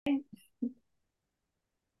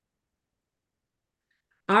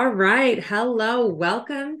All right. Hello.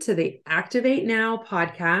 Welcome to the Activate Now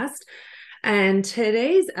podcast. And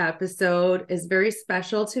today's episode is very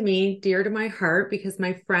special to me, dear to my heart, because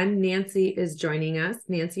my friend Nancy is joining us,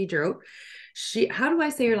 Nancy Drope. How do I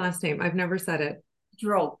say your last name? I've never said it.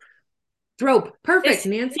 Drope. Drope. Perfect. It's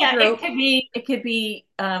Nancy yeah, it Drope. could be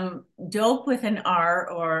dope with an R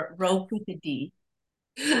or rope with a D.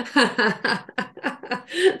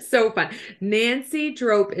 So fun. Nancy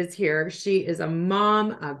Drope is here. She is a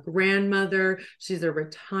mom, a grandmother. She's a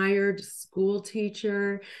retired school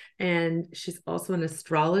teacher, and she's also an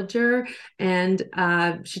astrologer, and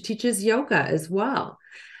she teaches yoga as well.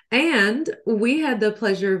 And we had the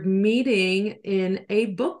pleasure of meeting in a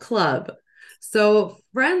book club. So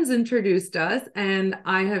friends introduced us, and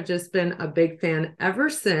I have just been a big fan ever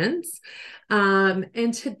since.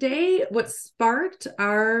 And today, what sparked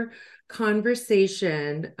our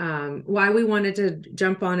conversation, why we wanted to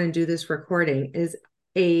jump on and do this recording, is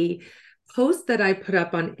a post that I put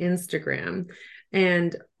up on Instagram.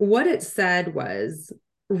 And what it said was,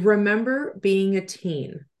 remember being a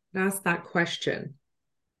teen? Ask that question.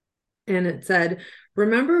 And it said,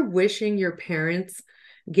 remember wishing your parents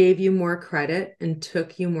gave you more credit and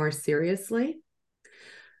took you more seriously?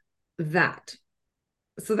 That.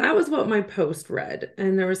 So that was what my post read.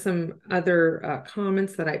 And there were some other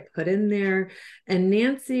comments that I put in there. And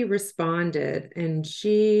Nancy responded, and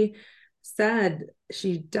she said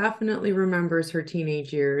she definitely remembers her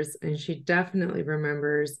teenage years, and she definitely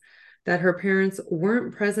remembers that her parents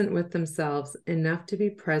weren't present with themselves enough to be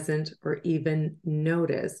present or even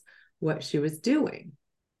notice what she was doing.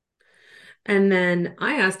 And then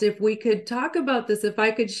I asked if we could talk about this, if I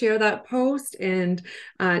could share that post. And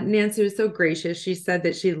Nancy was so gracious. She said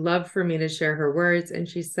that she'd love for me to share her words. And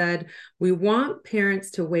she said, we want parents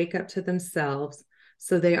to wake up to themselves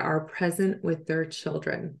so they are present with their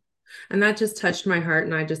children. And that just touched my heart.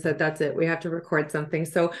 And I just said, that's it. We have to record something.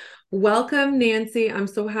 So, welcome, Nancy. I'm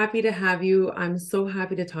so happy to have you. I'm so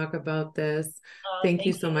happy to talk about this. Oh, Thank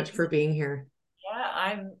you thank so much you. for being here.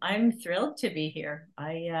 Yeah, I'm thrilled to be here.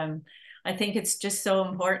 I think it's just so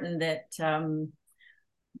important that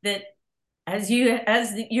as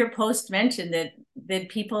your post mentioned that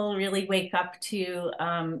people really wake up to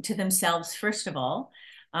themselves first of all,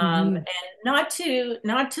 and Mhm.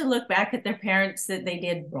 not to look back at their parents that they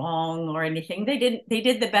did wrong or anything. They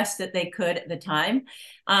did the best that they could at the time,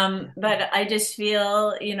 but I just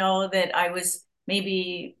feel that I was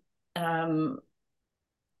maybe um,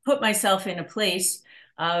 put myself in a place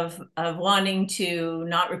of wanting to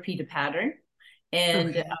not repeat a pattern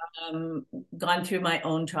and Okay. gone through my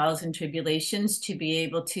own trials and tribulations to be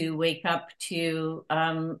able to wake up to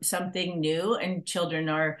something new. And children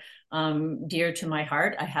are dear to my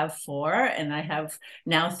heart. I have four, and I have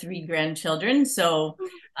now three grandchildren. So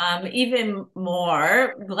even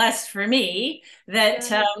more blessed for me that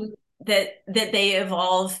Yeah. that they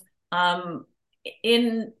evolve um,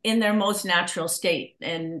 in their most natural state.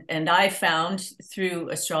 And I found through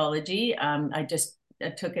astrology, I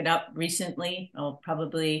took it up recently, oh,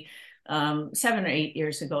 probably 7 or 8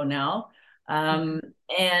 years ago now. Okay. Um,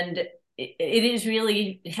 and it is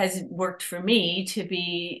really has worked for me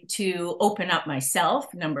to open up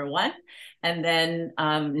myself, number one. And then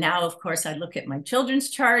now, of course, I look at my children's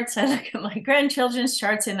charts, I look at my grandchildren's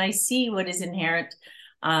charts, and I see what is inherent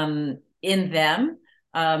in them.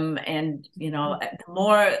 And the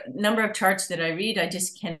more number of charts that I read, I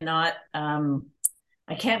just cannot,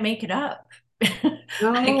 I can't make it up. I can't,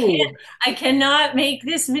 No. I cannot make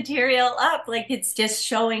this material up. Like it's just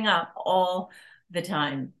showing up all the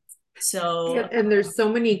time. Yeah, So and there's so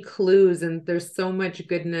many clues and there's so much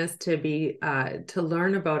goodness to be to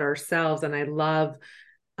learn about ourselves. And I love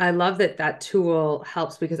that that tool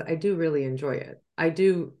helps because I do really enjoy it. I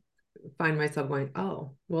do find myself going,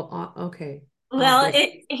 oh, well, okay, well,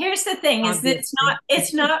 obvious, here's the thing is that obviously.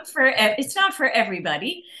 it's not for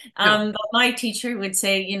everybody. No. But my teacher would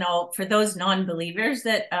say, for those non-believers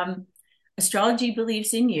that astrology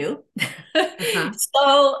believes in you. Uh-huh.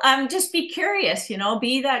 So just be curious,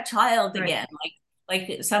 be that child Right. again.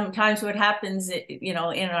 Like sometimes what happens, in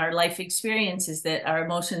our life experience is that our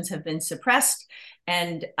emotions have been suppressed,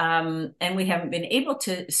 and we haven't been able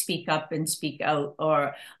to speak up and speak out,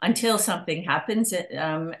 or until something happens,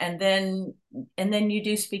 and then you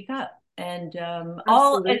do speak up. And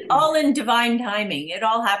Absolutely. all in divine timing. It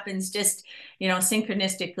all happens just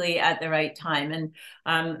synchronistically at the right time.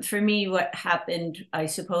 And for me, what happened, I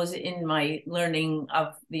suppose, in my learning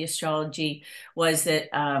of the astrology was that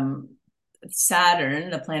Saturn,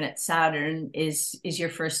 the planet Saturn, is your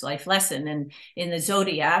first life lesson. And in the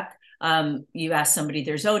zodiac, You ask somebody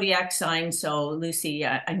their zodiac sign. So Lucy,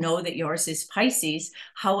 I know that yours is Pisces.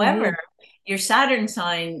 However, Mhm. your Saturn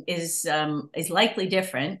sign is likely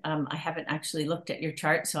different. I haven't actually looked at your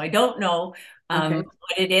chart, so I don't know Okay.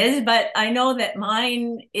 what it is, but I know that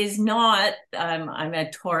mine is not. I'm a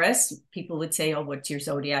Taurus. People would say, "Oh, what's your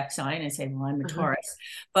zodiac sign?" I say, "Well, I'm a Uh-huh. Taurus."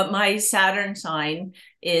 But my Saturn sign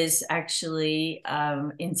is actually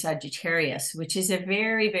in Sagittarius, which is a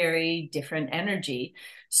very, very different energy.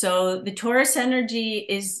 So the Taurus energy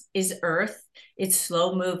is Earth. It's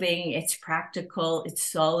slow moving, it's practical, it's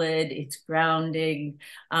solid, it's grounding,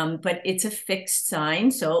 but it's a fixed sign.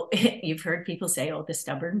 So you've heard people say, "Oh, the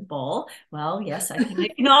stubborn bull." Well, yes, I can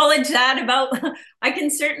acknowledge that about. I can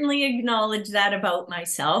certainly acknowledge that about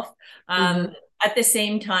myself. Um, Uh-huh. at the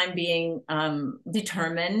same time, being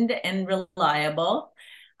determined and reliable.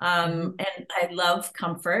 Mhm. And I love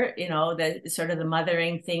comfort. The sort of the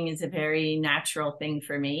mothering thing is a very natural thing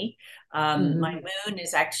for me. My Mhm. moon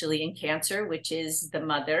is actually in Cancer, which is the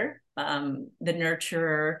mother, the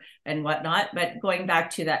nurturer, and whatnot. But going back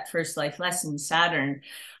to that first life lesson, Saturn,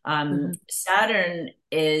 Uh-huh. Saturn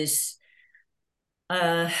is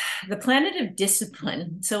uh, the planet of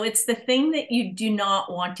discipline. So it's the thing that you do not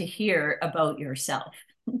want to hear about yourself.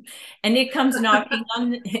 And it comes knocking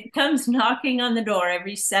on the door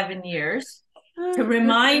every 7 years to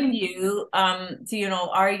remind you,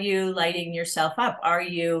 are you lighting yourself up? Are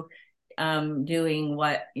you doing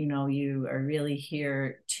what you are really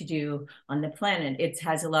here to do on the planet? It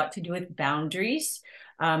has a lot to do with boundaries,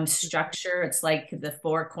 structure. It's like the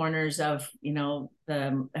four corners of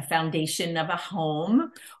the a foundation of a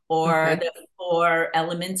home, or Okay. the four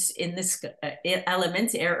elements in this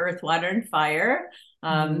elements: air, earth, water, and fire.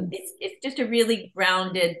 Mhm. It's just a really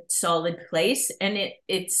grounded, solid place, and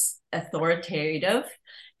it's authoritative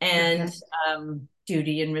and Okay.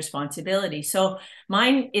 duty and responsibility. So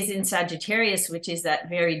mine is in Sagittarius, which is that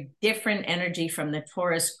very different energy from the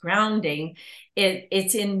Taurus grounding.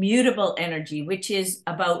 It's in mutable energy, which is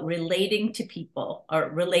about relating to people or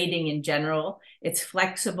relating in general. It's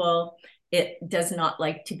flexible. It does not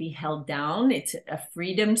like to be held down. It's a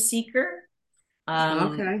freedom seeker.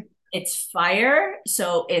 Um, Okay. it's fire,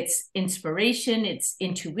 so it's inspiration, it's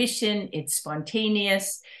intuition, it's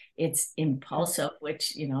spontaneous, it's impulsive,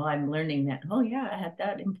 which I'm learning that. Oh yeah, I had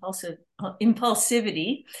that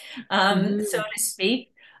impulsivity, so Mhm. to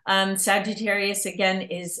speak. Sagittarius again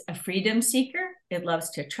is a freedom seeker. It loves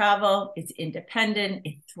to travel. It's independent.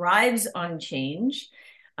 It thrives on change.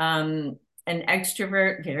 An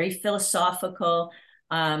extrovert, very philosophical.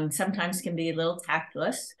 Sometimes can be a little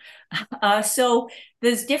tactless. So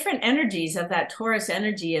there's different energies of that Taurus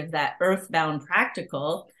energy, of that earthbound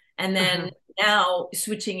practical, and then Uh-huh. now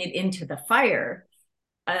switching it into the fire.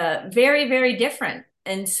 Very, very different.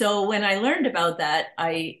 And so when I learned about that,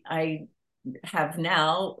 I have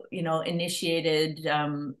now initiated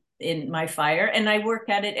in my fire, and I work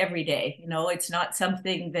at it every day. It's not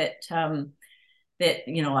something that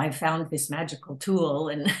I found this magical tool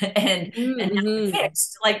and now I'm Mhm.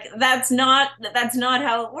 fixed. Like that's not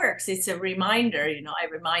how it works. It's a reminder. I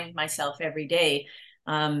remind myself every day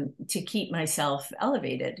to keep myself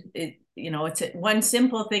elevated. It's one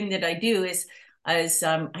simple thing that I do is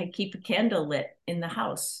I keep a candle lit in the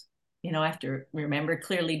house. I have to remember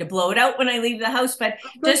clearly to blow it out when I leave the house, but Of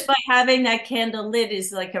just course. by having that candle lit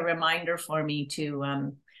is like a reminder for me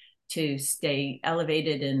to stay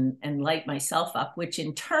elevated and light myself up, which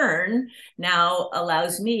in turn now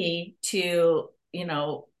allows me to,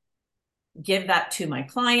 give that to my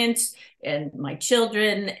clients and my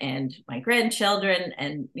children and my grandchildren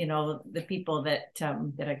and, the people that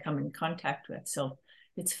I come in contact with. So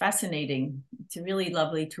it's fascinating. It's a really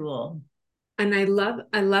lovely tool. And I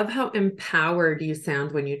love how empowered you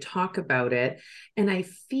sound when you talk about it. And I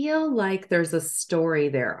feel like there's a story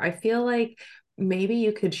there. I feel like maybe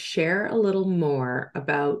you could share a little more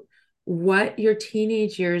about what your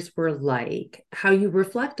teenage years were like, how you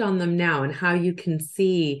reflect on them now, and how you can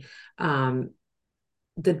see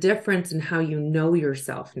the difference in how you know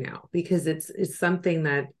yourself now, because it's something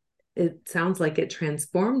that it sounds like it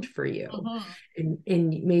transformed for you, Mhm.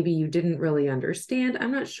 and maybe you didn't really understand.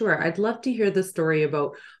 I'm not sure. I'd love to hear the story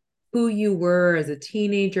about who you were as a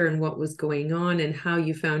teenager and what was going on and how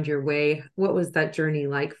you found your way. What was that journey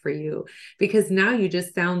like for you? Because now you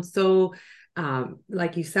just sound so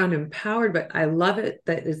like you sound empowered, but I love it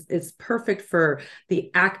that it's perfect for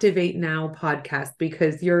the Activate Now podcast,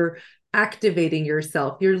 because you're activating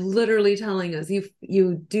yourself. You're literally telling us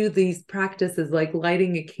you do these practices like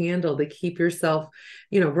lighting a candle to keep yourself,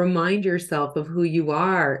 remind yourself of who you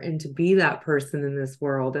are and to be that person in this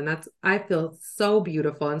world. And that's, I feel, so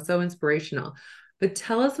beautiful and so inspirational. But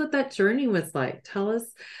tell us what that journey was like. Tell us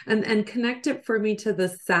and connect it for me to the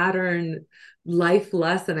Saturn life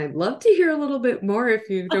lesson. I'd love to hear a little bit more if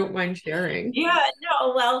you don't mind sharing. Yeah,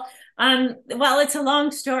 no, well, it's a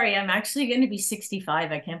long story. I'm actually going to be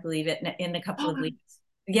 65. I can't believe it in a couple of Oh, weeks.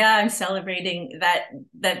 Yeah, I'm celebrating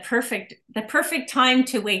the perfect time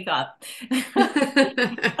to wake up.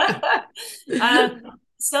 Um,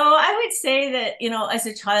 so I would say that, as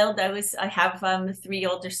a child, I have three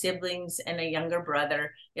older siblings and a younger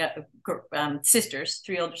brother. Yeah, sisters,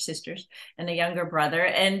 three older sisters and a younger brother,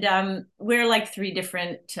 and we're like three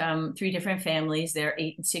different families. They're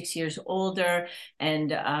 8 and 6 years older,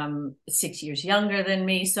 and 6 years younger than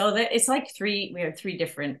me. So that it's like we are three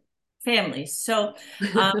different families. So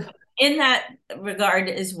um, in that regard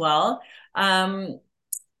as well.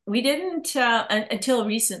 We didn't until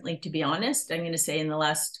recently, to be honest. I'm going to say in the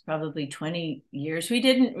last probably 20 years, we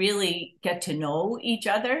didn't really get to know each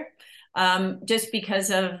other, just because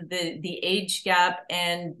of the age gap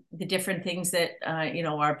and the different things that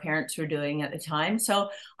our parents were doing at the time. So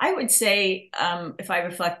I would say, if I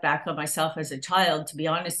reflect back on myself as a child, to be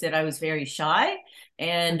honest, that I was very shy,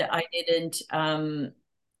 and I didn't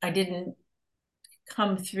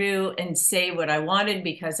come through and say what I wanted,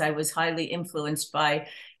 because I was highly influenced by,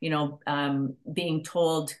 being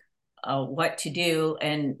told what to do,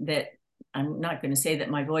 and that I'm not going to say that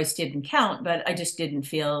my voice didn't count, but I just didn't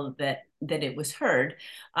feel that it was heard.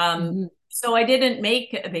 Mhm. So I didn't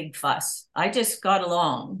make a big fuss. I just got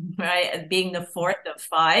along, right? Being the fourth of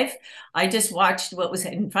five, I just watched what was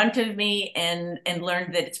in front of me, and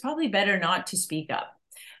learned that it's probably better not to speak up.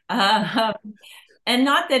 Uh, and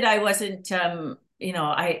not that I wasn't,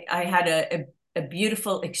 I had a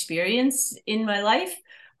beautiful experience in my life,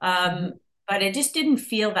 Mhm. um, but I just didn't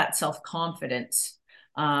feel that self-confidence,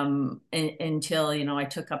 until I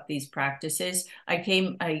took up these practices. I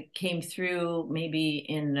came through maybe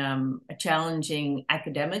in a challenging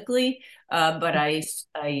academically, but I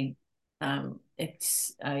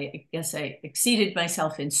guess I exceeded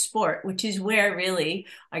myself in sport, which is where really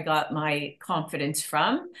I got my confidence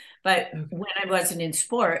from. But Okay. when I wasn't in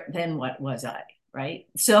sport, then what was I? Right.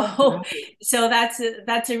 So, Right. so that's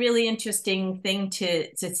a really interesting thing to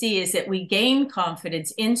see, is that we gain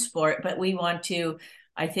confidence in sport, but we want to,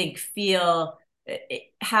 I think,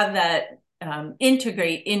 have that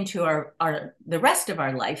integrate into our the rest of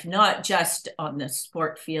our life, not just on the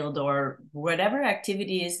sport field or whatever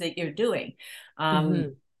activity is that you're doing.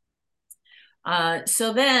 Um, Mhm.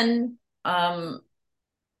 so then,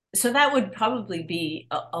 so that would probably be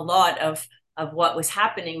a lot of what was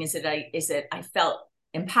happening, is that I felt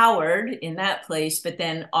empowered in that place, but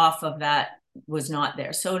then off of that was not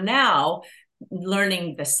there. So now,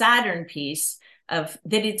 learning the Saturn piece of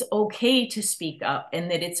that, it's okay to speak up,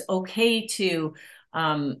 and that it's okay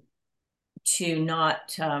um, to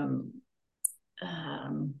not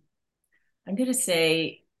I'm going to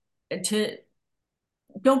say, to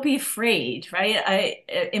don't be afraid, right?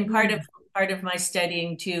 In Mm. part of my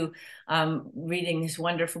studying too, reading this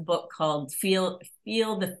wonderful book called Feel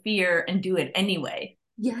the Fear and Do It Anyway.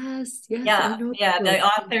 Yes, yes, I Yeah, know the yeah. The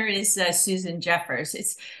book. author is Susan Jeffers.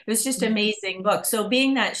 It was just an amazing book. So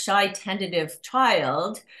being that shy, tentative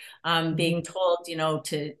child, Mhm. being told,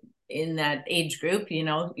 to in that age group,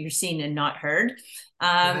 you're seen and not heard,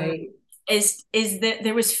 um, Right. is that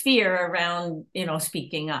there was fear around,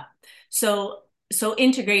 speaking up. So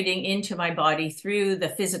integrating into my body through the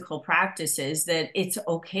physical practices, that it's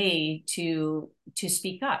okay to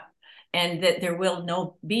speak up, and that there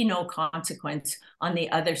will be no consequence on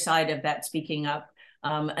the other side of that speaking up,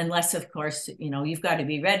 unless, of course, you've got to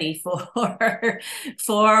be ready for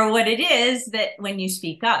for what it is that when you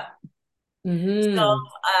speak up. So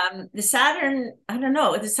Hmm. the Saturn, I don't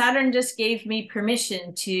know, the Saturn just gave me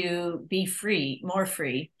permission to be free, more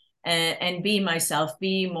free, and be myself,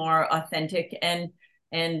 be more authentic, and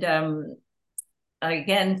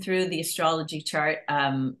again, through the astrology chart,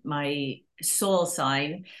 my soul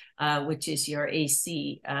sign, which is your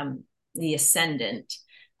AC, the ascendant,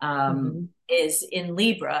 Hmm. is in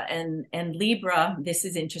Libra, and Libra. This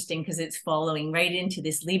is interesting because it's following right into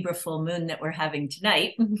this Libra full moon that we're having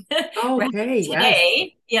tonight. We're Okay, having yes.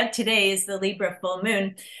 today. Yeah, today is the Libra full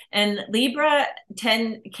moon, and Libra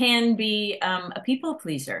can be a people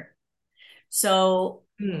pleaser. So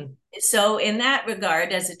Hmm. so in that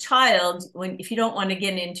regard, as a child, if you don't want to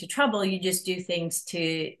get into trouble, you just do things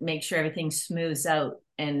to make sure everything smooths out,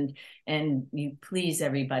 and you please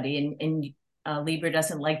everybody, and Libra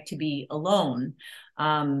doesn't like to be alone.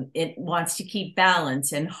 It wants to keep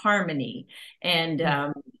balance and harmony, and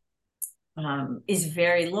is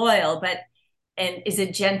very loyal. But and is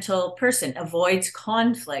a gentle person, avoids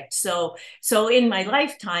conflict. So in my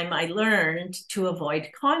lifetime, I learned to avoid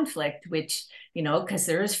conflict, which, because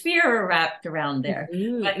there is fear wrapped around there.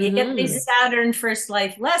 Mm-hmm, But you get mm-hmm. this Saturn first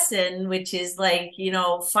life lesson, which is like,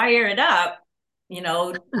 fire it up.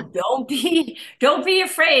 Don't be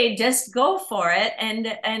afraid, just go for it.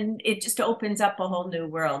 And it just opens up a whole new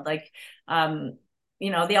world. Like,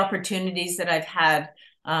 the opportunities that I've had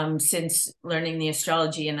since learning the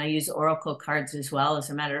astrology, and I use oracle cards as well. As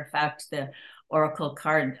a matter of fact, the oracle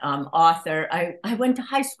card author I went to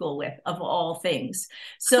high school with, of all things.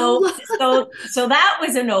 So that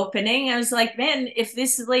was an opening. I was like, man, if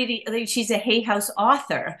this lady, like, she's a Hay House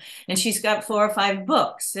author and she's got 4 or 5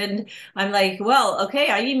 books, and I'm like, well, okay.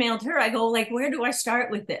 I emailed her. I go, like, where do I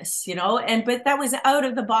start with this? But that was out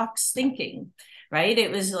of the box thinking, right?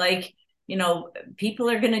 It was like, people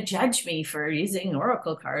are going to judge me for using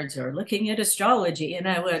oracle cards or looking at astrology. And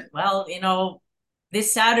I went, well,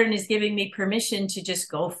 this Saturn is giving me permission to just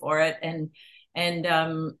go for it and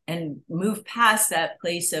move past that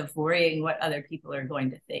place of worrying what other people are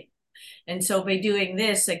going to think. And so by doing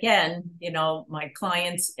this, again, my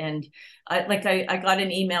clients, and I got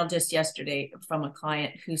an email just yesterday from a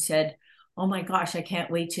client who said, oh my gosh, I can't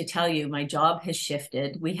wait to tell you, my job has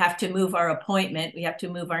shifted. We have to move our appointment. We have to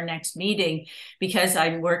move our next meeting because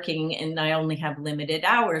I'm working and I only have limited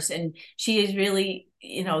hours. And she is really,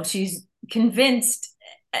 she's convinced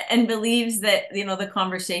and believes that, the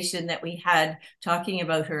conversation that we had talking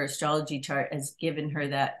about her astrology chart has given her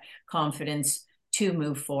that confidence to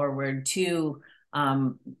move forward,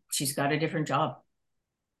 she's got a different job.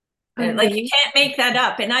 Like, you can't make that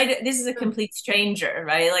up. And this is a complete stranger,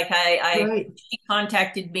 right? Like she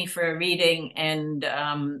contacted me for a reading, and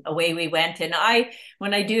away we went. And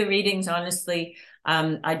when I do readings, honestly,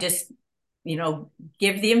 I just,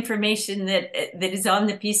 give the information that is on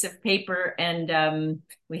the piece of paper, and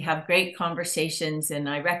we have great conversations, and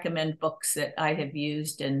I recommend books that I have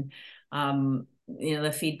used, and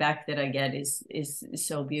the feedback that I get is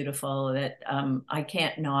so beautiful that I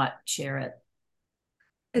can't not share it.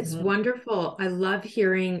 It's wonderful. I love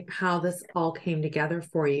hearing how this all came together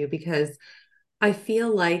for you, because I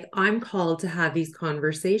feel like I'm called to have these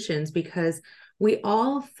conversations because we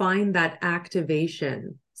all find that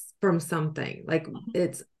activation from something. Like,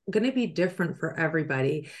 it's going to be different for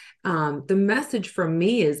everybody. The message from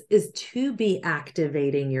me is to be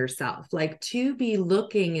activating yourself, like to be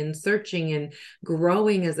looking and searching and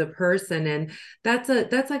growing as a person. And that's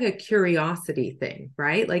like a curiosity thing,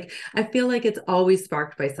 right? Like, I feel like it's always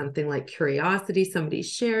sparked by something like curiosity. Somebody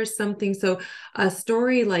shares something. So a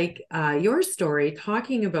story like your story,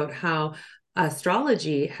 talking about how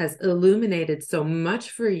astrology has illuminated so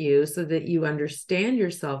much for you so that you understand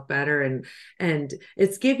yourself better, and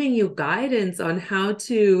it's giving you guidance on how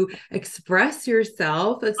to express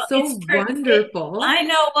yourself. It's so wonderful. I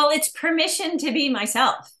know. Well, it's permission to be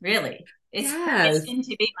myself, really. It's Yes. permission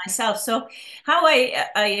to be myself. So how I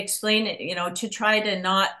explain it, to try to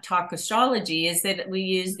not talk astrology, is that we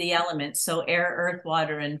use the elements. So air, earth,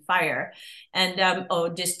 water, and fire. And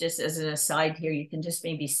just as an aside here, you can just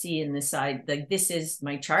maybe see in the side, like, this is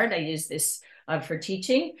my chart. I use this for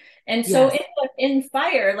teaching. And so Yes. in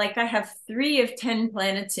fire, like, I have 3 of 10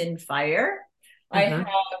 planets in fire. I have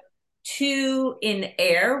 2 in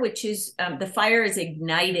air, which is the fire is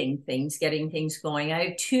igniting things, getting things going. I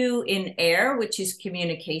have 2 in air, which is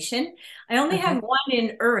communication. I only have 1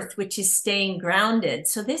 in earth, which is staying grounded.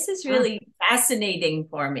 So this is really fascinating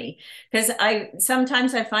for me, because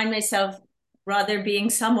sometimes I find myself rather being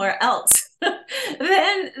somewhere else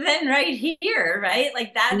than right here, right?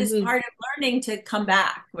 Like, that is part of learning to come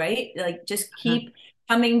back, right? Like, just keep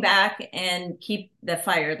coming back and keep the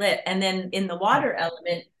fire lit. And then in the water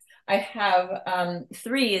element, I have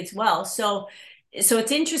 3 as well. So it's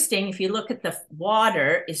interesting. If you look at the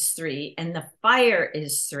water is 3 and the fire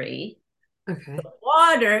is 3. Okay. The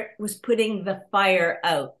water was putting the fire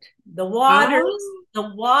out. The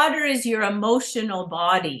water is your emotional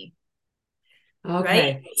body.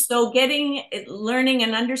 Okay. Right. So learning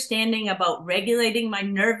and understanding about regulating my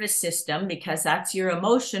nervous system, because that's your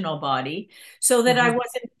emotional body, so that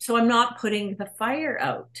I'm not putting the fire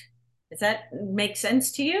out. Does that make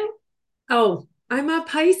sense to you? Oh, I'm a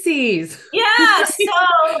Pisces. Yeah. So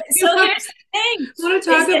here's the thing. Want to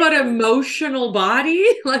talk about emotional body?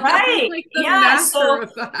 Like, I'm like the master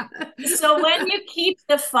of that. So when you keep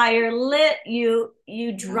the fire lit, you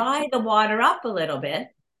dry the water up a little bit,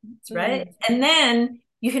 right? And then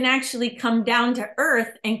you can actually come down to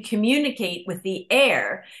earth and communicate with the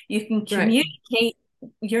air. You can communicate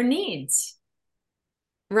your needs.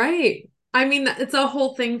 Right. I mean, it's a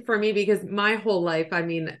whole thing for me because my whole life, I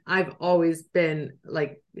mean, I've always been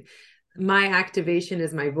like, my activation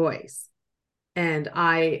is my voice. And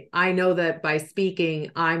I know that by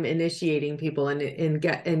speaking, I'm initiating people and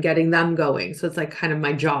getting them going. So it's like kind of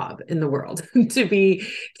my job in the world to be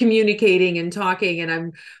communicating and talking. And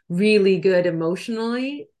I'm really good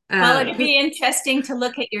emotionally. Well, it'd be interesting to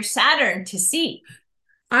look at your Saturn to see.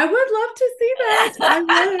 I would love to see that. I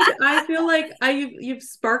would. I feel like you've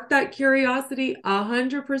sparked that curiosity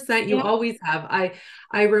 100%. You Yeah. always have.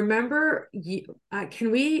 I remember you, can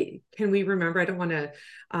we remember? I don't want to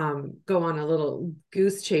go on a little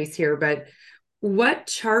goose chase here, but what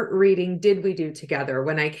chart reading did we do together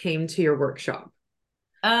when I came to your workshop?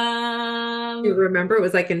 You Um, remember? It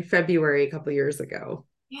was like in February a couple years ago.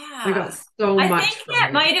 I got yeah. so I much think from that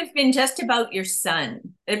you. might have been just about your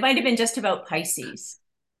sun. It might have been just about Pisces.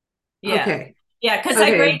 Yeah. Okay. Yeah, because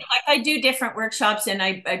I break Okay. like I do different workshops and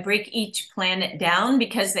I break each planet down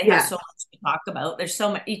because they have Yes. so much to talk about. There's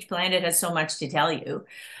so much, each planet has so much to tell you.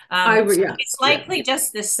 So Yeah. it's Yeah. likely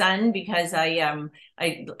just the sun because I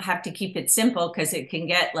have to keep it simple because it can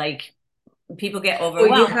get like people get Well, you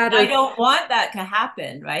overwhelmed. had I us. don't want that to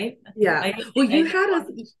happen, right? Yeah. I, Well, I don't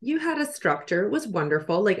want. you had a structure. It was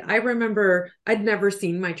wonderful. Like I remember I'd never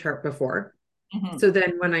seen my chart before. Mhm. So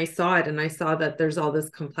then when I saw it and I saw that there's all this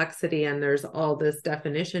complexity and there's all this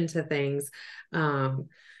definition to things, um,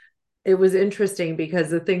 it was interesting because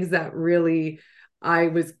the things that really I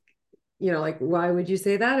was, like, why would you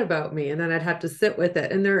say that about me? And then I'd have to sit with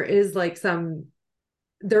it. And there is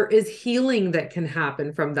healing that can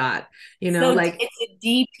happen from that, So like, it's a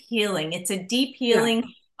deep healing. It's a deep yeah, healing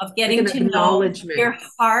of like getting an to know acknowledgement. your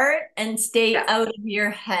heart and stay Yeah. out of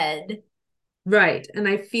your head. Right. And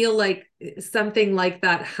I feel like something like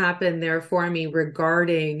that happened there for me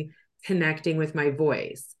regarding connecting with my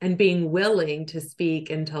voice and being willing to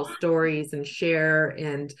speak and tell stories and share.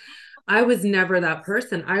 And I was never that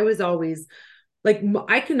person. I was always like,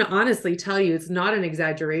 I can honestly tell you, it's not an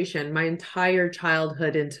exaggeration. My entire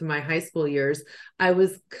childhood into my high school years, I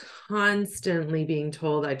was constantly being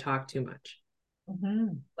told I talk too much.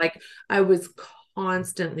 Mhm. Like I was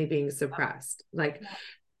constantly being suppressed. Like, Yeah.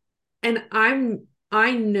 and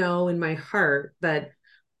I know in my heart that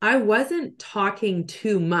I wasn't talking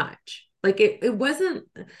too much. Like it wasn't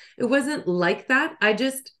like that. I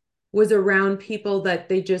just was around people that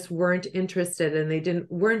they just weren't interested and they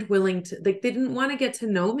weren't willing to, like, they didn't want to get to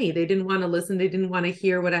know me. They didn't want to listen. They didn't want to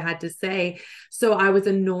hear what I had to say. So I was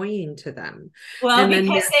annoying to them. Well, And then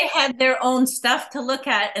because they had their own stuff to look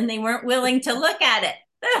at and they weren't willing to look at it.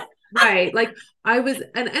 right. Like I was,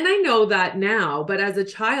 and I know that now, but as a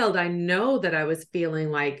child, I know that I was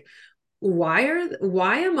feeling like, why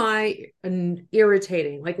am I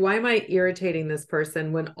irritating? Like, why am I irritating this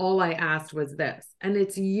person when all I asked was this? And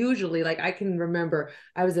it's usually like, I can remember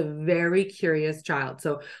I was a very curious child.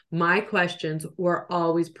 So my questions were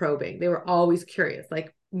always probing. They were always curious,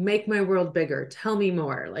 like, make my world bigger, tell me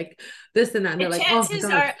more, like this and that. And they're like, oh my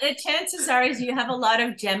God. The chances are is you have a lot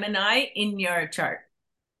of Gemini in your chart.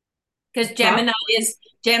 Because Pop.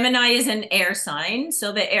 Gemini is an air sign.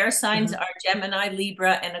 So the air signs Uh-huh. are Gemini,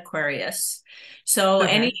 Libra, and Aquarius. So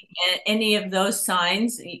Okay. any of those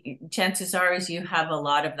signs, chances are is you have a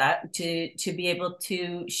lot of that to be able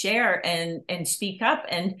to share and speak up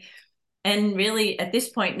and really at this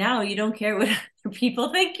point now you don't care what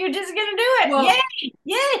people think. You're just gonna do it. Well, Yay!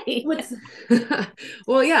 Yay! what's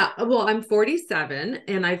well, yeah. Well, I'm 47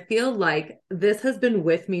 and I feel like this has been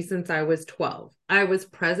with me since I was 12. I was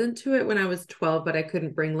present to it when I was 12, but I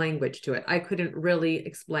couldn't bring language to it. I couldn't really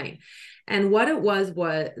explain. And what it was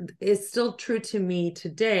is still true to me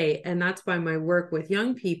today. And that's why my work with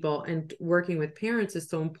young people and working with parents is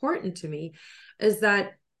so important to me, is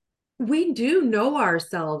that we do know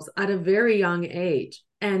ourselves at a very young age,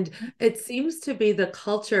 and it seems to be the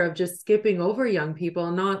culture of just skipping over young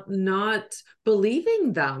people, not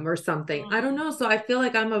believing them or something. I don't know. So I feel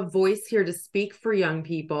like I'm a voice here to speak for young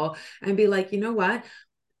people and be like, you know what,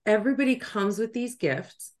 everybody comes with these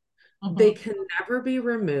gifts, they Mhm. can never be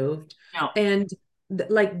removed, No. and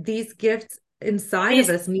like these gifts inside of These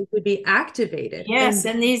us need to be activated. yes,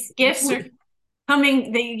 And and these gifts are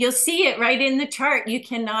coming. You'll see it right in the chart. You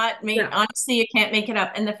cannot make yeah, honestly, you can't make it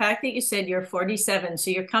up. And the fact that you said you're 47,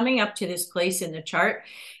 so you're coming up to this place in the chart.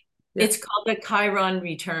 yeah. It's called a Chiron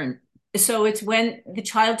return. So it's when the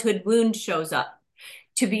childhood wound shows up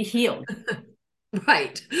to be healed.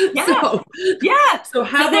 Right. Yeah, So yeah. so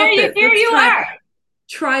how So there about you this? here Let's you are.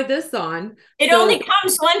 try this on. It only So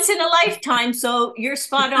comes once in a lifetime, so you're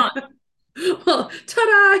spot on. Well,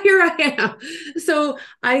 ta-da, here I am. So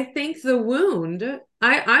I think the wound,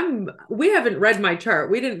 we haven't read my chart.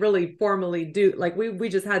 We didn't really formally do, like, we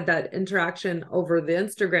just had that interaction over the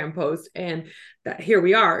Instagram post, and that here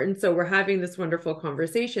we are. And so we're having this wonderful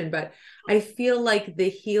conversation. But I feel like the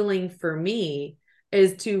healing for me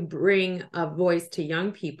is to bring a voice to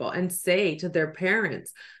young people and say to their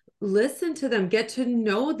parents, listen to them, get to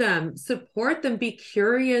know them, support them, be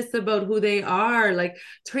curious about who they are, like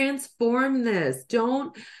transform this.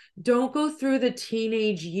 Don't go through the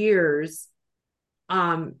teenage years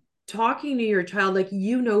talking to your child like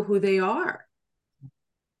you know who they are.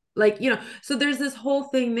 Like, so there's this whole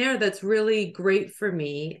thing there that's really great for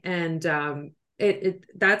me. And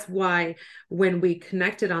that's why when we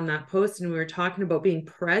connected on that post and we were talking about being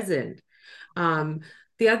present, um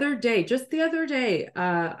just the other day,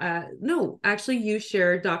 no, actually, you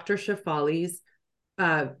shared Dr. Shafali's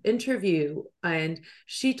interview, and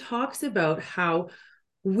she talks about how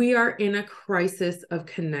we are in a crisis of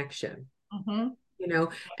connection. Mm-hmm.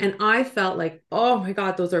 And I felt like, oh my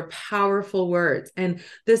God, those are powerful words. And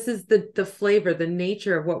this is the flavor, the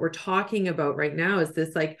nature of what we're talking about right now, is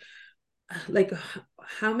this like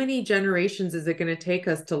how many generations is it going to take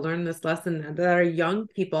us to learn this lesson, that our young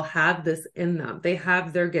people have this in them? They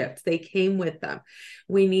have their gifts, they came with them.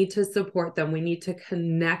 We need to support them, we need to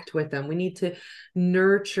connect with them, we need to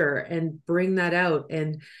nurture and bring that out.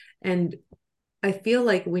 And I feel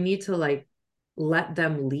like we need to like let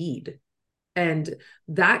them lead, and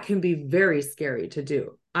that can be very scary to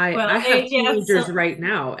do. I have Yeah, teenagers right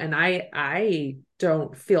now, and I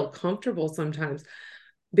don't feel comfortable sometimes,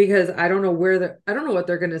 because I don't know what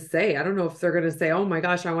they're going to say. I don't know if they're going to say, oh my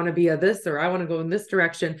gosh, I want to be a this, or I want to go in this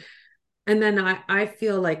direction. And then I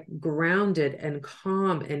feel like grounded and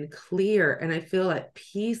calm and clear. And I feel at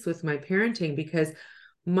peace with my parenting, because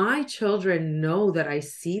my children know that I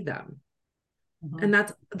see them. mm-hmm.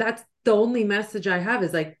 And that's the only message I have,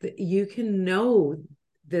 is like, you can know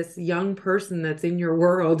this young person that's in your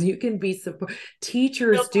world. You can be support.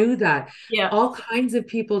 Teachers do that. Yeah. All kinds of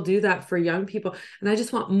people do that for young people. And I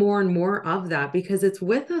just want more and more of that, because it's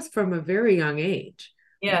with us from a very young age.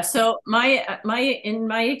 Yeah. So in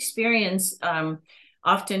my experience,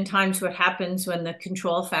 oftentimes what happens when the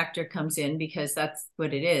control factor comes in, because that's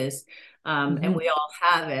what it is, and we all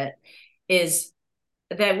have it, is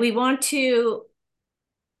that we want to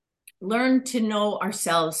learn to know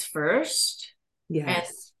ourselves first.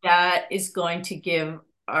 Yes. And that is going to give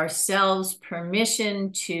ourselves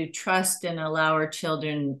permission to trust and allow our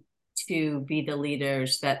children to be the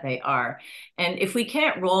leaders that they are. And if we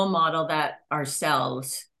can't role model that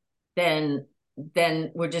ourselves, then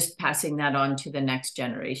we're just passing that on to the next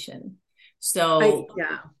generation. So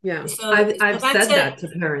yeah. so, I've said that to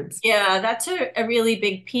parents. Yeah, that's a really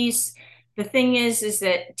big piece. The thing is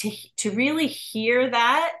that to really hear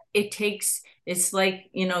that, it's like,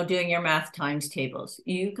 doing your math times tables.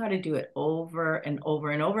 You got to do it over and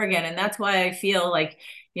over and over again. And that's why I feel like,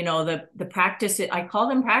 the practice, I call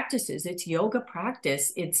them practices. It's yoga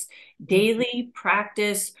practice. It's daily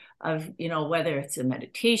practice of, whether it's a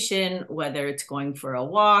meditation, whether it's going for a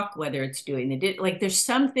walk, whether it's doing like, there's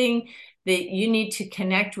something that you need to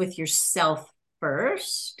connect with yourself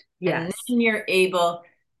first. Yes. And then you're able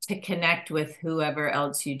to connect with whoever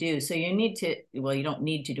else you do. So you need to, well, you don't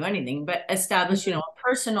need to do anything, but establish, a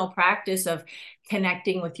personal practice of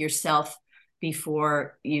connecting with yourself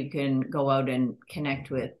before you can go out and connect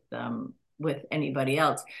with anybody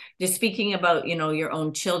else. Just speaking about, your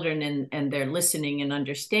own children and their listening and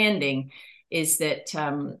understanding, is that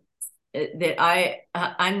I'm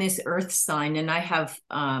this earth sign, and I have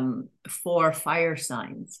 4 fire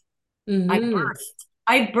signs. I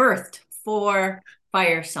birthed 4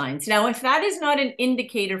 fire signs. Now, if that is not an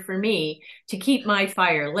indicator for me to keep my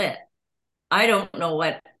fire lit, I don't know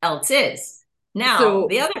what else is. Now, so,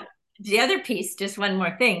 the other piece, just one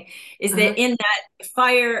more thing, is that in that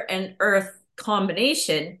fire and earth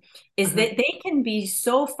combination, is that they can be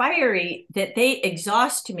so fiery that they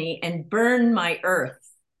exhaust me and burn my earth.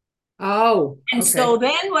 Oh, and so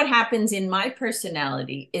then what happens in my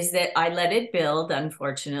personality is that I let it build,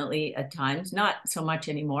 unfortunately, at times, not so much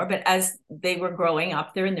anymore, but as they were growing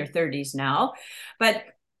up, they're in their 30s now. But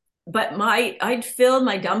I'd fill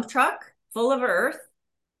my dump truck full of earth,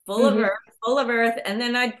 and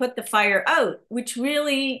then I'd put the fire out, which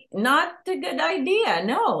really not a good idea.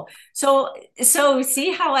 No. So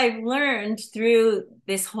see how I've learned through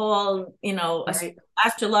this whole,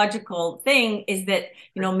 astrological thing, is that,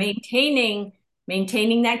 maintaining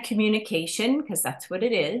that communication, because that's what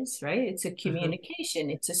it is, right? It's a communication,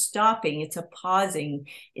 it's a stopping, it's a pausing,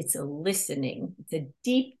 it's a listening, it's a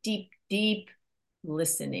deep, deep, deep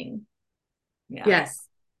listening. Yeah. Yes.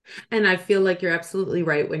 And I feel like you're absolutely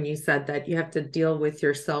right when you said that you have to deal with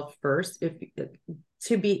yourself first. If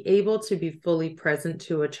to be able to be fully present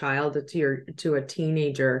to a child, to a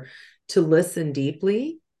teenager, to listen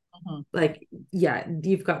deeply, Mhm. like, yeah,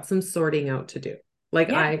 you've got some sorting out to do. Like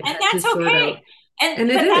Yeah, I and had to that's sort okay. out, and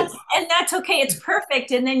it is. And that's okay. It's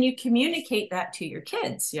perfect. And then you communicate that to your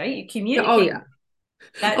kids, right? You Yeah, oh communicate yeah.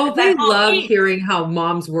 Oh, that they whole love thing. hearing how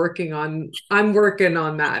mom's I'm working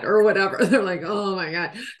on that or whatever. They're like, oh my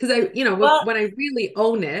God. Because Well, when I really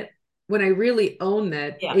own it, when I really own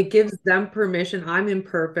that, yeah. it gives them permission. I'm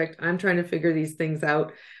imperfect. I'm trying to figure these things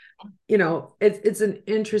out. It's an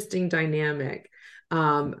interesting dynamic.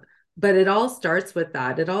 Um, but it all starts with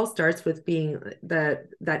that. It all starts with being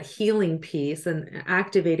that healing piece and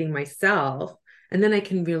activating myself. And then I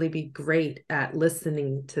can really be great at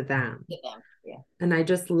listening to them. Yeah. And I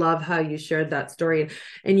just love how you shared that story.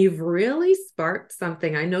 And you've really sparked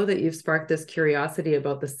something. I know that you've sparked this curiosity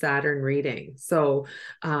about the Saturn reading. So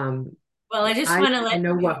um, Well, I just I, want to I let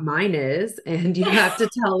know what mine is, and you have to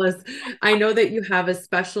tell us. I know that you have a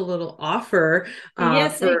special little offer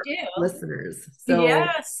yes, I for do. listeners. So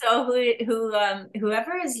Yeah, so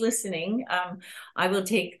whoever is listening, I will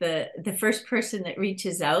take the first person that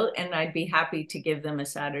reaches out, and I'd be happy to give them a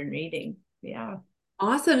Saturn reading. Yeah.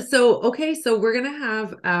 awesome. So, okay, so we're going to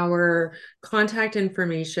have our contact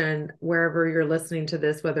information wherever you're listening to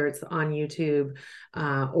this, whether it's on YouTube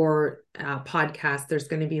or podcast. There's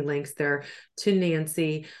going to be links there to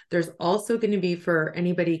Nancy. There's also going to be, for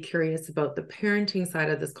anybody curious about the parenting side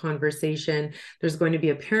of this conversation, there's going to be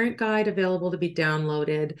a parent guide available to be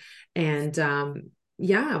downloaded. And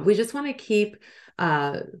yeah, we just want to keep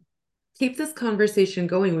this conversation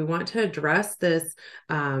going. We want to address this.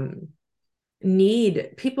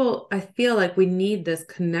 I feel like we need this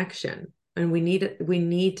connection, and we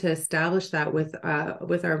need to establish that with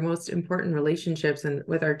our most important relationships and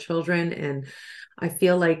with our children. And I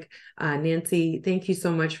feel like Nancy, thank you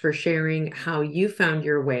so much for sharing how you found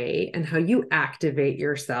your way and how you activate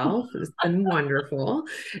yourself. It's been wonderful,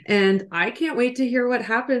 and I can't wait to hear what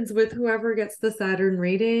happens with whoever gets the Saturn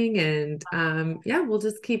reading. And yeah, we'll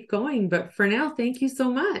just keep going, but for now, thank you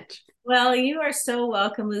so much. Well, you are so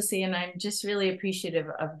welcome, Lucy, and I'm just really appreciative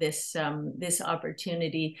of this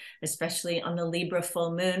opportunity, especially on the Libra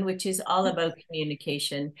full moon, which is all about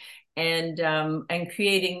communication and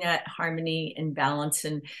creating that harmony and balance.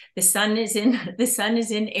 And the sun is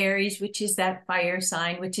in Aries, which is that fire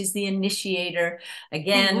sign, which is the initiator Oh,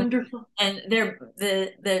 again. wonderful. And they're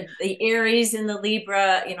the Aries and the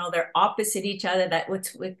Libra, they're opposite each other. What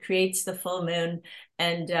creates the full moon.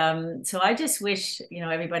 And so I just wish,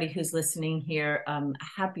 everybody who's listening here, a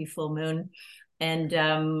happy full moon, and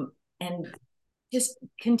just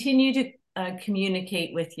continue to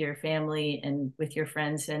communicate with your family and with your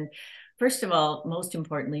friends, and first of all, most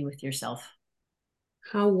importantly, with yourself.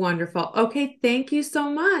 How wonderful. Okay, thank you so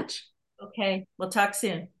much. Okay, we'll talk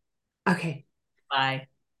soon. Okay. Bye.